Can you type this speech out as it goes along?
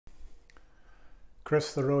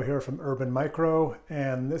Chris Thoreau here from Urban Micro,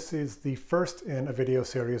 and this is the first in a video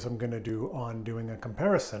series I'm going to do on doing a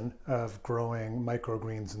comparison of growing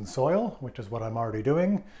microgreens in soil, which is what I'm already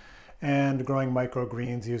doing, and growing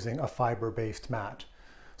microgreens using a fiber-based mat.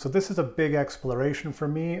 So this is a big exploration for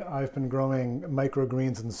me. I've been growing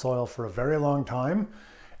microgreens in soil for a very long time,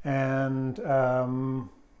 and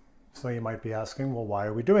so you might be asking, well, why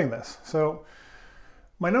are we doing this? So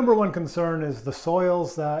my number one concern is the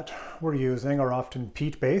soils that we're using are often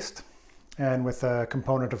peat-based and with a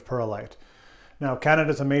component of perlite. Now,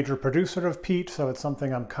 Canada is a major producer of peat, so it's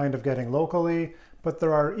something I'm kind of getting locally, but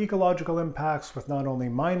there are ecological impacts with not only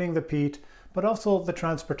mining the peat, but also the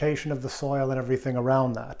transportation of the soil and everything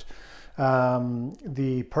around that.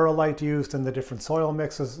 The perlite used in the different soil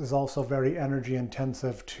mixes is also very energy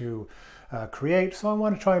intensive to create, so I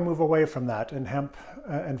want to try and move away from that, and hemp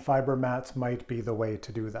and fiber mats might be the way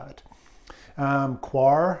to do that.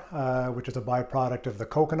 Coir, which is a byproduct of the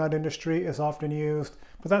coconut industry, is often used,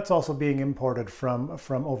 but that's also being imported from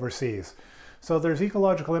overseas. So there's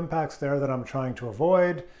ecological impacts there that I'm trying to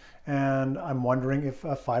avoid, and I'm wondering if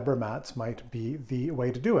fiber mats might be the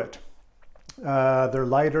way to do it. They're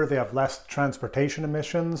lighter, they have less transportation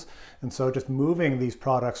emissions, and so just moving these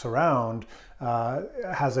products around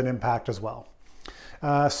has an impact as well.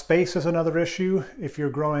 Space is another issue. If you're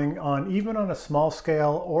growing even on a small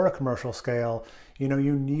scale or a commercial scale, you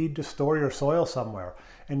need to store your soil somewhere,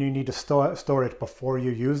 and you need to store it before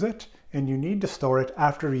you use it, and you need to store it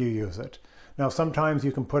after you use it. Now, sometimes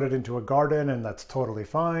you can put it into a garden and that's totally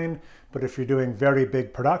fine, but if you're doing very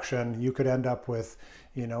big production, you could end up with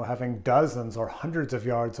having dozens or hundreds of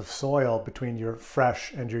yards of soil between your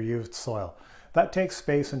fresh and your used soil. That takes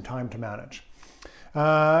space and time to manage.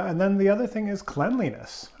 And then the other thing is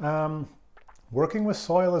cleanliness. Working with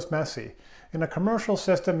soil is messy. In a commercial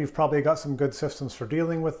system, you've probably got some good systems for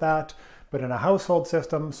dealing with that, but in a household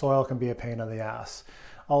system, soil can be a pain in the ass.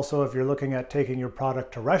 Also, if you're looking at taking your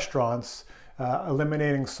product to restaurants,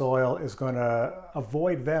 eliminating soil is going to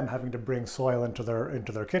avoid them having to bring soil into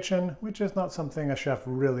their kitchen, which is not something a chef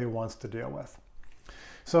really wants to deal with.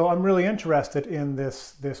 So I'm really interested in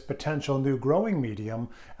this potential new growing medium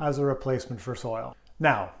as a replacement for soil.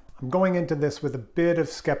 Now, I'm going into this with a bit of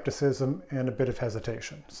skepticism and a bit of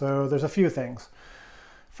hesitation. So there's a few things.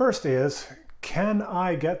 First is, can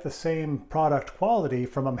I get the same product quality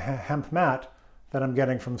from a hemp mat that I'm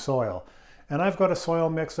getting from soil? And I've got a soil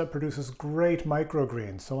mix that produces great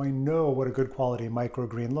microgreens, so I know what a good quality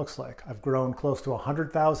microgreen looks like. I've grown close to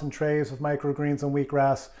 100,000 trays of microgreens and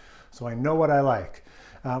wheatgrass, so I know what I like.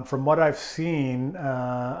 From what I've seen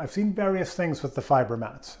various things with the fiber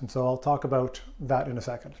mats, and so I'll talk about that in a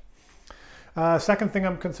second. Second thing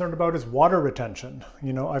I'm concerned about is water retention.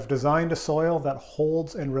 I've designed a soil that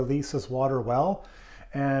holds and releases water well,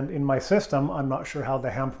 and in my system, I'm not sure how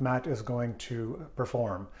the hemp mat is going to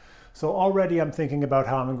perform. So already I'm thinking about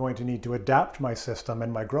how I'm going to need to adapt my system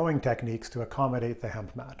and my growing techniques to accommodate the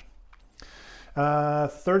hemp mat.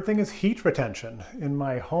 Third thing is heat retention. In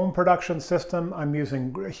my home production system, I'm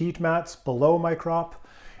using heat mats below my crop,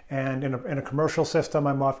 and in a commercial system,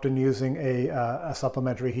 I'm often using a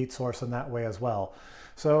supplementary heat source in that way as well.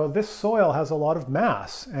 So this soil has a lot of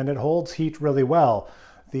mass, and it holds heat really well.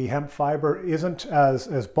 The hemp fiber isn't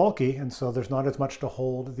as bulky, and so there's not as much to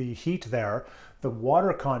hold the heat there. The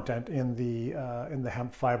water content in the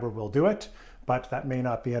hemp fiber will do it, but that may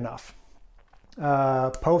not be enough.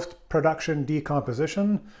 Post-production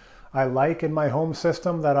decomposition. I like in my home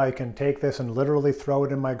system that I can take this and literally throw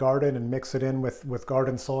it in my garden and mix it in with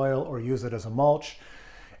garden soil or use it as a mulch.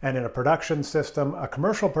 And in a production system, a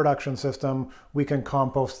commercial production system, we can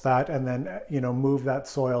compost that and then move that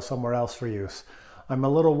soil somewhere else for use. I'm a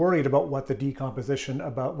little worried about what the decomposition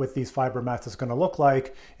with these fiber mats is going to look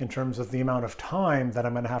like in terms of the amount of time that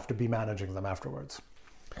I'm going to have to be managing them afterwards.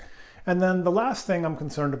 And then the last thing I'm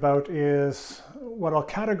concerned about is what I'll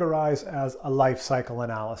categorize as a life cycle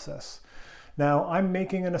analysis. Now, I'm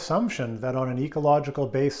making an assumption that on an ecological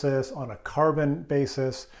basis, on a carbon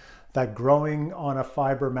basis, that growing on a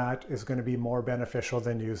fiber mat is going to be more beneficial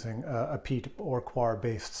than using a peat or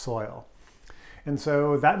coir-based soil. And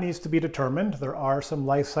so that needs to be determined. There are some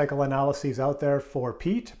life cycle analyses out there for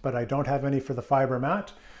peat, but I don't have any for the fiber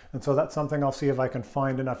mat. And so that's something I'll see if I can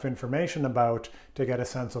find enough information about to get a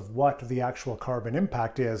sense of what the actual carbon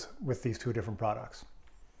impact is with these two different products.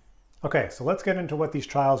 Okay, so let's get into what these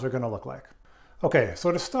trials are going to look like. Okay,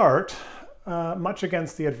 so to start, much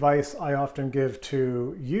against the advice I often give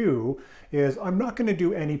to you, is I'm not going to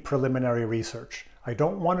do any preliminary research. I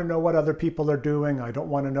don't want to know what other people are doing. I don't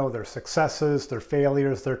want to know their successes, their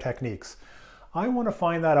failures, their techniques. I want to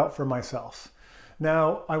find that out for myself.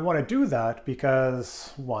 Now, I want to do that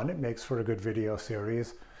because, one, it makes for a good video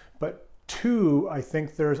series, but two, I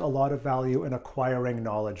think there's a lot of value in acquiring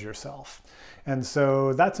knowledge yourself. And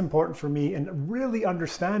so that's important for me in really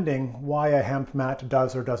understanding why a hemp mat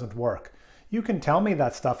does or doesn't work. You can tell me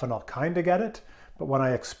that stuff and I'll kind of get it, but when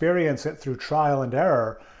I experience it through trial and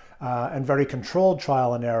error, and very controlled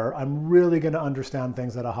trial and error, I'm really going to understand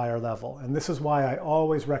things at a higher level. And this is why I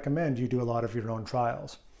always recommend you do a lot of your own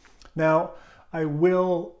trials. Now, I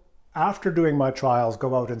will, after doing my trials,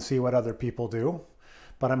 go out and see what other people do,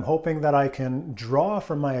 but I'm hoping that I can draw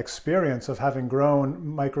from my experience of having grown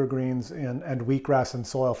microgreens and wheatgrass in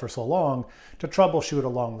soil for so long to troubleshoot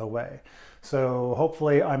along the way. So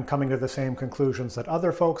hopefully I'm coming to the same conclusions that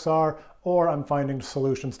other folks are, or I'm finding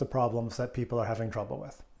solutions to problems that people are having trouble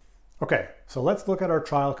with. Okay, so let's look at our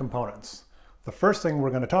trial components. The first thing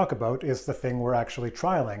we're going to talk about is the thing we're actually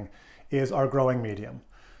trialing, is our growing medium.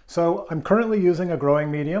 So I'm currently using a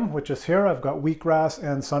growing medium, which is here. I've got wheatgrass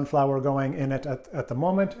and sunflower going in it at the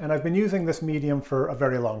moment, and I've been using this medium for a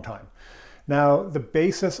very long time. Now, the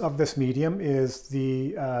basis of this medium is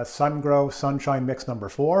the SunGrow Sunshine Mix number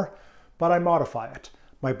 4, but I modify it.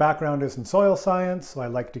 My background is in soil science, so I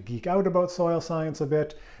like to geek out about soil science a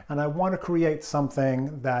bit, and I want to create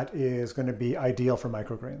something that is going to be ideal for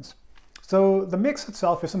microgreens. So the mix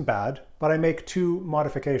itself isn't bad, but I make two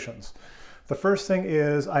modifications. The first thing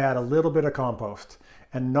is I add a little bit of compost,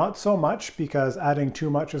 and not so much because adding too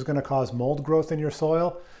much is going to cause mold growth in your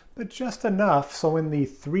soil, but just enough so in the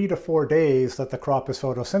 3 to 4 days that the crop is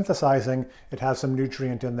photosynthesizing, it has some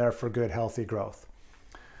nutrient in there for good, healthy growth.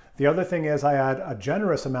 The other thing is I add a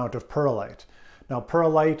generous amount of perlite. Now,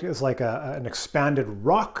 perlite is like an expanded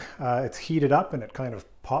rock. It's heated up and it kind of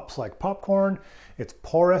pops like popcorn. It's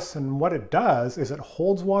porous, and what it does is it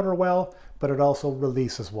holds water well, but it also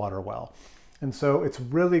releases water well. And so it's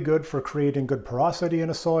really good for creating good porosity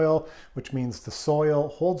in a soil, which means the soil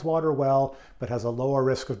holds water well, but has a lower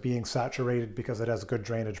risk of being saturated because it has good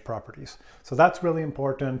drainage properties. So that's really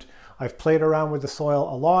important. I've played around with the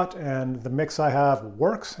soil a lot, and the mix I have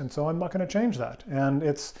works, and so I'm not going to change that. And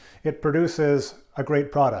it produces a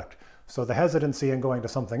great product. So the hesitancy in going to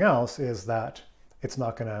something else is that it's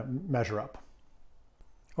not going to measure up.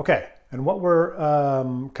 Okay, and what we're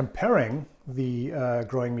comparing the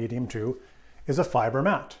growing medium to is a fiber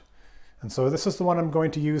mat. And so this is the one I'm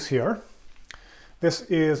going to use here. This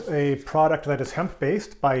is a product that is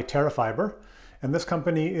hemp-based by Fibre, and this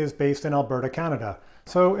company is based in Alberta, Canada.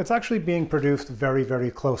 So it's actually being produced very,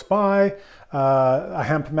 very close by. A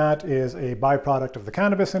hemp mat is a byproduct of the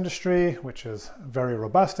cannabis industry, which is very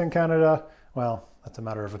robust in Canada. Well, that's a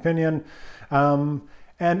matter of opinion. And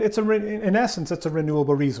it's in essence, it's a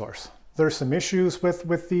renewable resource. There's some issues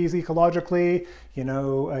with these ecologically. You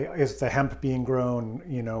know, is the hemp being grown,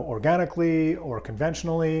 you know, organically or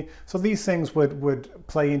conventionally? So these things would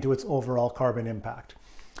play into its overall carbon impact.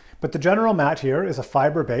 But the general mat here is a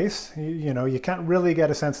fiber base. You know, you can't really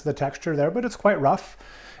get a sense of the texture there, but it's quite rough.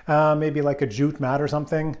 Maybe like a jute mat or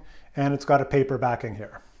something, and it's got a paper backing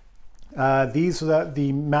here.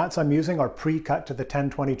 The mats I'm using are pre-cut to the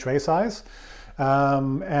 1020 tray size.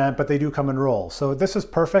 But they do come in rolls. So this is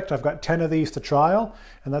perfect. I've got 10 of these to trial,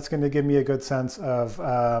 and that's going to give me a good sense of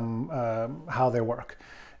how they work.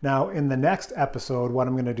 Now, in the next episode, what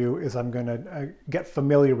I'm going to do is I'm going to get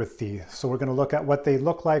familiar with these. So we're going to look at what they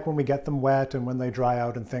look like when we get them wet and when they dry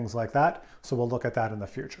out and things like that. So we'll look at that in the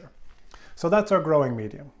future. So that's our growing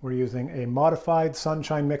medium. We're using a modified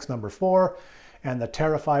Sunshine Mix number 4 and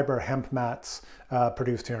the Fibre hemp mats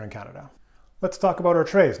produced here in Canada. Let's talk about our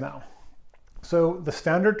trays now. So the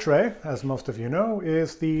standard tray, as most of you know,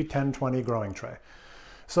 is the 1020 growing tray.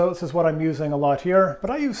 So this is what I'm using a lot here, but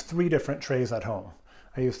I use 3 different trays at home.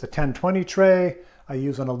 I use the 1020 tray, I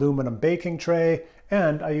use an aluminum baking tray,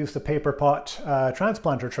 and I use the paper pot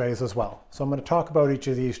transplanter trays as well. So I'm going to talk about each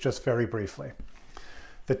of these just very briefly.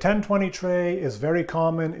 The 1020 tray is very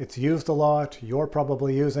common, it's used a lot, you're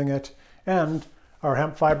probably using it, and our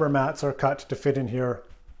hemp fiber mats are cut to fit in here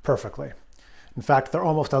perfectly. In fact, they're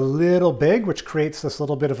almost a little big, which creates this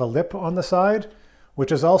little bit of a lip on the side,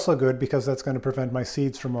 which is also good because that's going to prevent my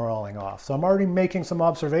seeds from rolling off. So I'm already making some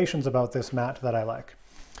observations about this mat that I like.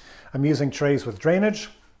 I'm using trays with drainage,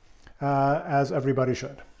 as everybody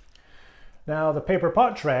should. Now the paper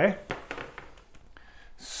pot tray,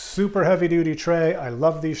 super heavy duty tray. I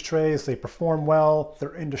love these trays. They perform well.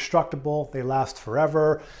 They're indestructible. They last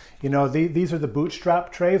forever. You know, these are the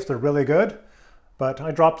bootstrap trays. They're really good. But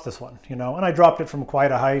I dropped this one, you know, and I dropped it from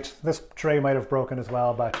quite a height. This tray might have broken as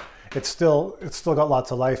well, but it's still got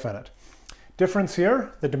lots of life in it. Difference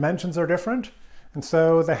here, the dimensions are different. And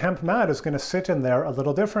so the hemp mat is going to sit in there a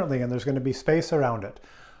little differently, and there's going to be space around it.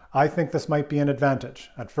 I think this might be an advantage.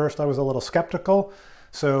 At first I was a little skeptical,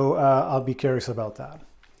 so I'll be curious about that.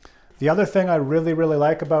 The other thing I really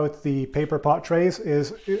like about the paper pot trays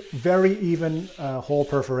is very even hole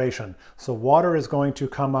perforation. So water is going to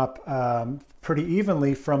come up pretty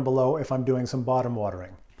evenly from below if I'm doing some bottom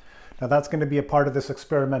watering. Now that's going to be a part of this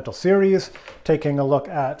experimental series, taking a look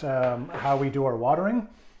at how we do our watering.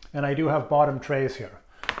 And I do have bottom trays here.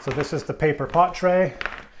 So this is the paper pot tray.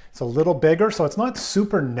 It's a little bigger, so it's not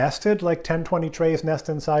super nested like 10-20 trays nest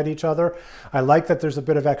inside each other. I like that there's a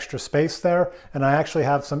bit of extra space there, and I actually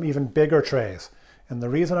have some even bigger trays. And the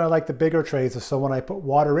reason I like the bigger trays is so when I put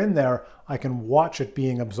water in there, I can watch it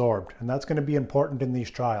being absorbed, and that's going to be important in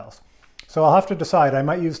these trials. So I'll have to decide. I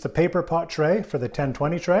might use the paper pot tray for the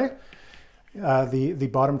 10-20 tray, the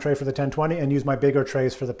bottom tray for the 10-20, and use my bigger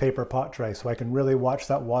trays for the paper pot tray, so I can really watch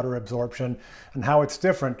that water absorption and how it's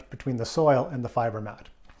different between the soil and the fiber mat.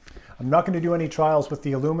 I'm not going to do any trials with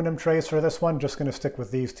the aluminum trays for this one, just going to stick with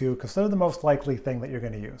these two because they're the most likely thing that you're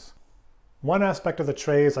going to use. One aspect of the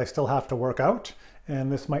trays I still have to work out,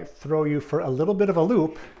 and this might throw you for a little bit of a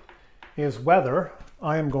loop, is whether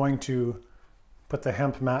I am going to put the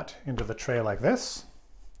hemp mat into the tray like this,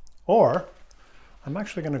 or I'm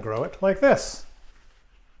actually going to grow it like this.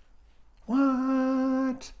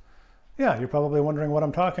 What? Yeah, you're probably wondering what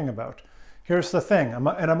I'm talking about. Here's the thing, and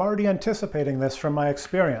I'm already anticipating this from my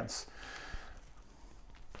experience.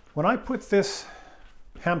 When I put this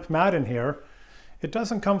hemp mat in here, it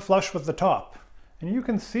doesn't come flush with the top. And you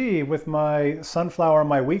can see with my sunflower and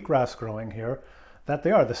my wheatgrass growing here that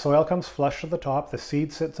they are. The soil comes flush to the top, the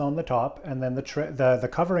seed sits on the top, and then the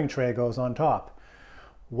covering tray goes on top.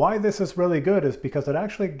 Why this is really good is because it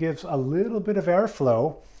actually gives a little bit of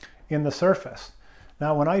airflow in the surface.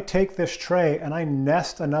 Now when I take this tray and I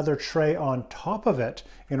nest another tray on top of it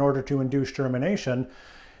in order to induce germination,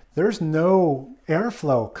 there's no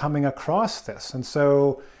airflow coming across this. And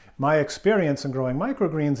so my experience in growing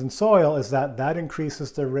microgreens in soil is that that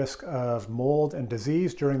increases the risk of mold and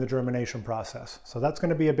disease during the germination process. So that's going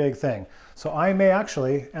to be a big thing. So I may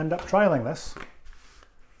actually end up trialing this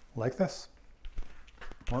like this.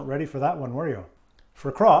 Weren't ready for that one, were you?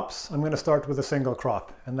 For crops, I'm going to start with a single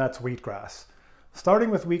crop, and that's wheatgrass. Starting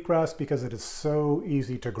with wheatgrass because it is so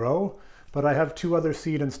easy to grow, but I have two other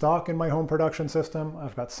seed in stock in my home production system.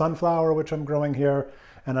 I've got sunflower, which I'm growing here,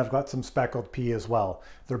 and I've got some speckled pea as well.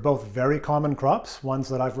 They're both very common crops, ones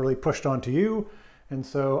that I've really pushed onto you, and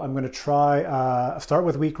so I'm going to try, start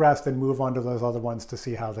with wheatgrass, then move on to those other ones to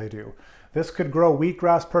see how they do. This could grow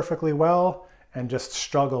wheatgrass perfectly well and just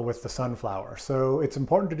struggle with the sunflower. So it's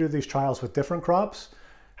important to do these trials with different crops.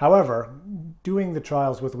 However, doing the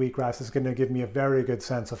trials with wheatgrass is going to give me a very good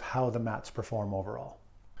sense of how the mats perform overall.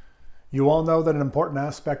 You all know that an important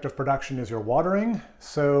aspect of production is your watering,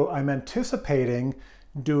 so I'm anticipating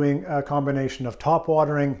doing a combination of top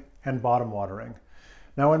watering and bottom watering.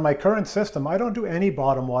 Now in my current system, I don't do any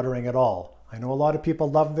bottom watering at all. I know a lot of people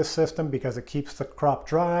love this system because it keeps the crop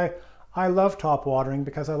dry. I love top watering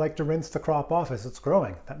because I like to rinse the crop off as it's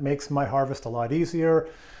growing. That makes my harvest a lot easier.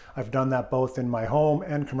 I've done that both in my home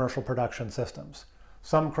and commercial production systems.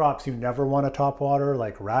 Some crops you never want to top water,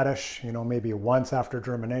 like radish, maybe once after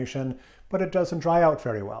germination, but it doesn't dry out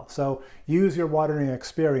very well. So use your watering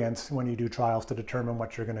experience when you do trials to determine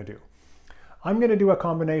what you're going to do. I'm going to do a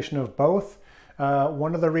combination of both.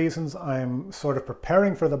 One of the reasons I'm sort of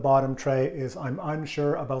preparing for the bottom tray is I'm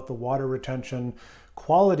unsure about the water retention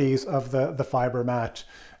qualities of the fiber mat.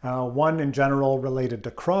 One, in general, related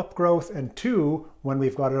to crop growth, and two, when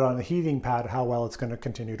we've got it on a heating pad, how well it's going to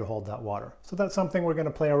continue to hold that water. So that's something we're going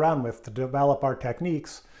to play around with to develop our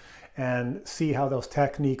techniques and see how those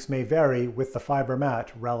techniques may vary with the fiber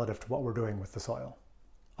mat relative to what we're doing with the soil.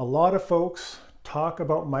 A lot of folks talk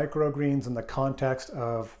about microgreens in the context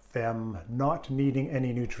of them not needing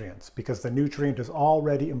any nutrients because the nutrient is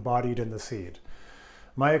already embodied in the seed.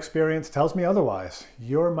 My experience tells me otherwise.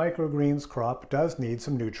 Your microgreens crop does need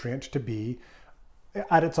some nutrient to be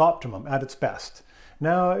at its optimum, at its best.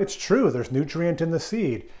 Now, it's true, there's nutrient in the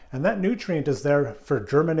seed, and that nutrient is there for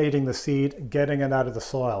germinating the seed, getting it out of the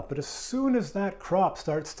soil. But as soon as that crop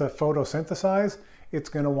starts to photosynthesize, it's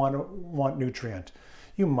going to want nutrient.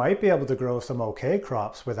 You might be able to grow some okay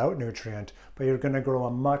crops without nutrient, but you're going to grow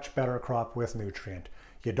a much better crop with nutrient.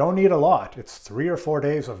 You don't need a lot. It's 3 or 4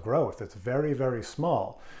 days of growth. It's very, very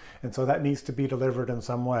small. And so that needs to be delivered in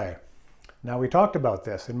some way. Now we talked about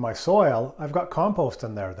this. In my soil, I've got compost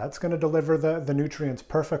in there. That's going to deliver the nutrients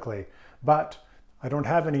perfectly. But I don't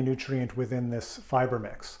have any nutrient within this fiber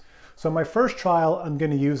mix. So my first trial, I'm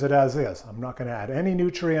going to use it as is. I'm not going to add any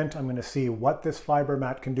nutrient. I'm going to see what this fiber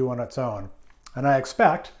mat can do on its own. And I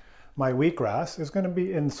expect my wheatgrass is going to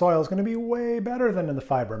be in soil is going to be way better than in the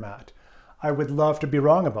fiber mat. I would love to be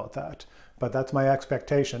wrong about that, but that's my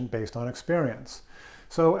expectation based on experience.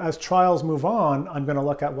 So as trials move on, I'm going to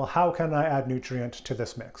look at, well, how can I add nutrient to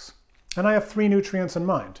this mix? And I have 3 nutrients in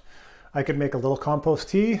mind. I could make a little compost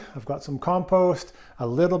tea. I've got some compost. A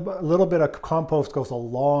little bit of compost goes a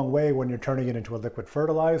long way when you're turning it into a liquid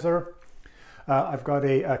fertilizer. I've got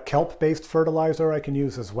a kelp-based fertilizer I can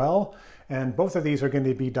use as well. And both of these are going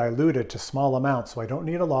to be diluted to small amounts, so I don't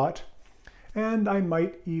need a lot. And I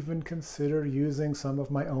might even consider using some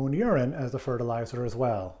of my own urine as a fertilizer as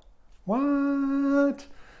well. What?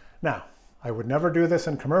 Now, I would never do this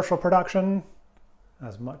in commercial production,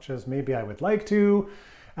 as much as maybe I would like to.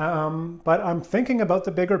 But I'm thinking about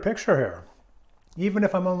the bigger picture here. Even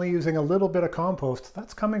if I'm only using a little bit of compost,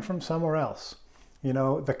 that's coming from somewhere else. You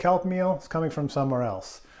know, the kelp meal is coming from somewhere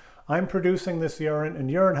else. I'm producing this urine, and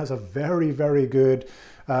urine has a very, very good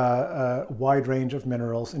wide range of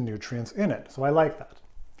minerals and nutrients in it. So I like that.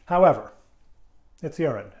 However, it's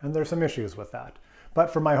urine, and there's some issues with that.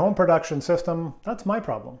 But for my home production system, that's my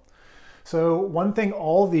problem. So one thing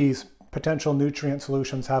all these potential nutrient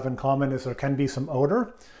solutions have in common is there can be some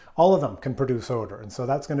odor. All of them can produce odor, and so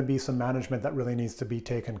that's going to be some management that really needs to be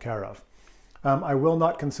taken care of. I will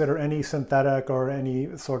not consider any synthetic or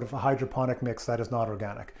any sort of a hydroponic mix that is not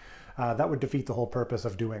organic. That would defeat the whole purpose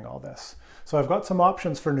of doing all this. So I've got some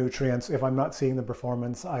options for nutrients if I'm not seeing the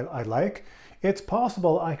performance I like. It's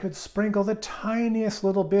possible I could sprinkle the tiniest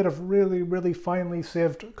little bit of really, really finely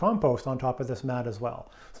sieved compost on top of this mat as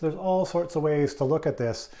well. So there's all sorts of ways to look at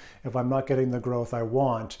this if I'm not getting the growth I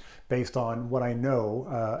want based on what I know,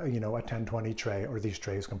 a 10-20 tray or these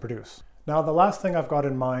trays can produce. Now, the last thing I've got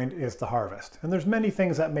in mind is the harvest. And there's many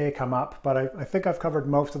things that may come up, but I think I've covered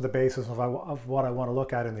most of the basis of what I want to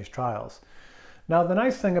look at in these trials. Now, the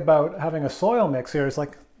nice thing about having a soil mix here is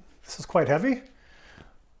this is quite heavy.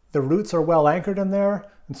 The roots are well anchored in there.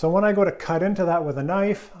 And so when I go to cut into that with a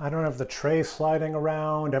knife, I don't have the tray sliding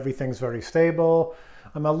around. Everything's very stable.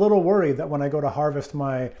 I'm a little worried that when I go to harvest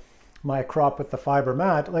my crop with the fiber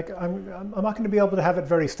mat, I'm not going to be able to have it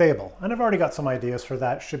very stable. And I've already got some ideas for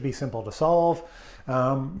that. Should be simple to solve,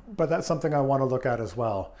 but that's something I want to look at as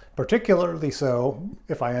well. Particularly so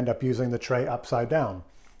if I end up using the tray upside down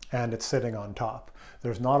and it's sitting on top.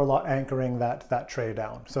 There's not a lot anchoring that tray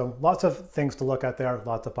down. So lots of things to look at there,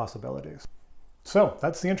 lots of possibilities. So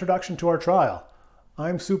that's the introduction to our trial.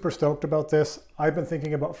 I'm super stoked about this. I've been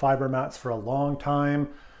thinking about fiber mats for a long time.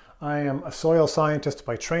 I am a soil scientist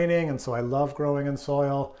by training, and so I love growing in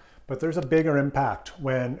soil, but there's a bigger impact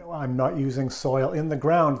when I'm not using soil in the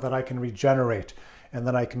ground that I can regenerate and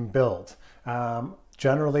that I can build.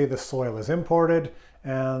 Generally, the soil is imported,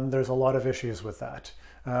 and there's a lot of issues with that.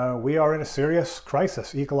 We are in a serious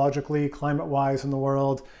crisis, ecologically, climate-wise in the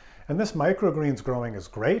world, and this microgreens growing is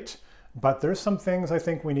great, but there's some things I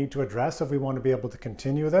think we need to address if we want to be able to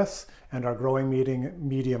continue this, and our growing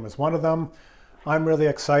medium is one of them. I'm really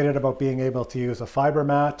excited about being able to use a fiber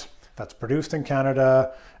mat that's produced in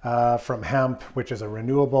Canada from hemp, which is a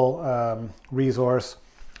renewable resource.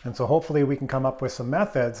 And so hopefully we can come up with some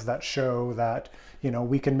methods that show that,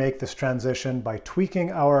 we can make this transition by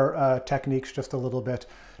tweaking our techniques just a little bit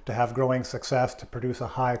to have growing success, to produce a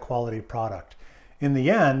high quality product. In the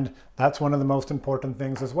end, that's one of the most important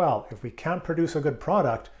things as well. If we can't produce a good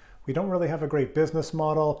product, we don't really have a great business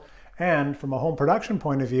model. And from a home production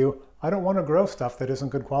point of view, I don't want to grow stuff that isn't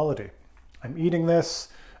good quality. I'm eating this,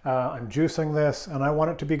 I'm juicing this, and I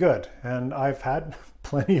want it to be good. And I've had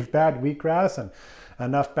plenty of bad wheatgrass and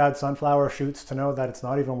enough bad sunflower shoots to know that it's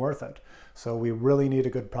not even worth it. So we really need a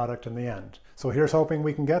good product in the end. So here's hoping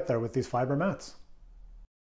we can get there with these fiber mats.